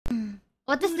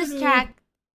What does distract?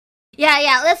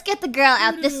 Yeah, let's get the girl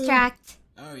out. Distract.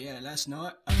 Oh yeah, last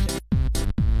night.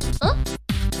 Huh?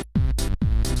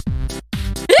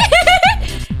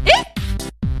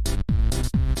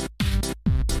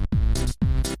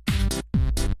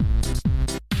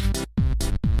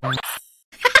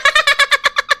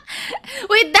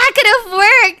 Wait, that could have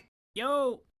worked!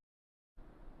 Yo!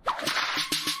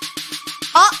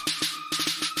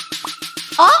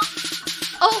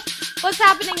 Oh! What's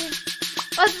happening?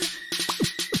 What's...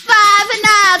 5 and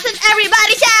ups and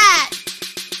everybody chat!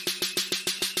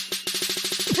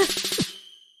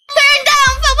 Turn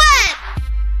down for what?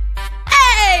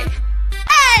 Hey!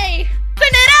 Hey!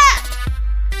 Turn it up!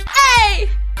 Hey!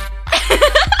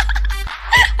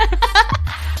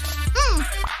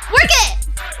 Work it!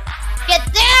 Get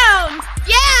down!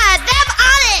 Yeah! Them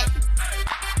on it!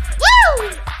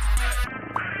 Woo!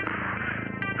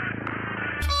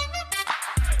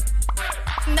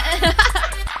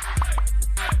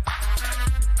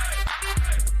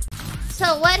 So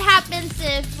what happens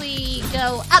if we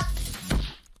go up?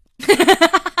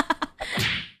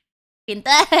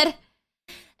 Pintar.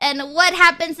 And what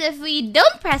happens if we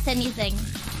don't press anything?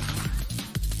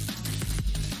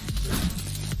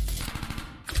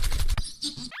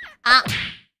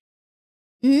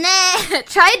 Nah,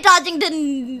 try dodging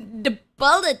the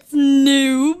bullets,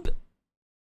 noob.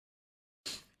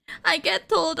 I get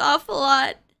told off a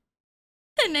lot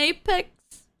in Apex.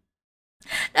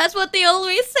 That's what they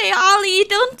always say, Ollie.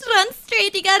 Don't run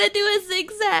straight, you gotta do a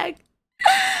zigzag.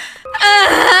 I'm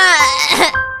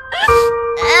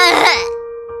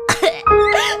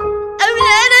not a noob. I'm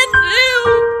not a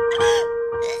noob.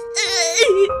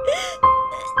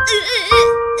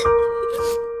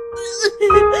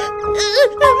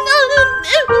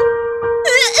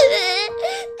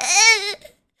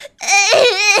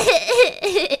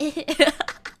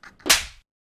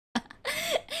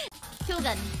 Kill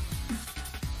gun.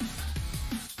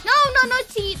 No,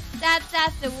 cheat.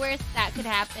 That's the worst that could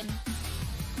happen.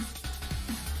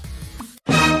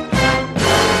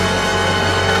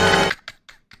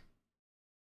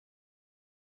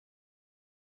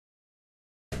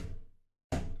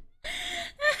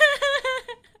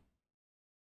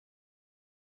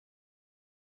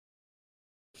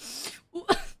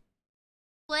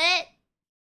 What?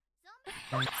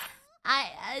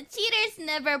 Cheaters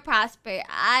never prosper.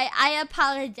 I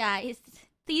apologize.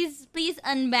 Please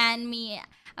unban me.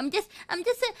 I'm just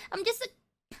a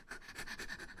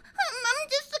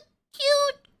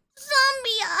cute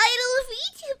zombie idol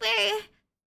VTuber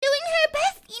doing her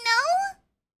best, you know?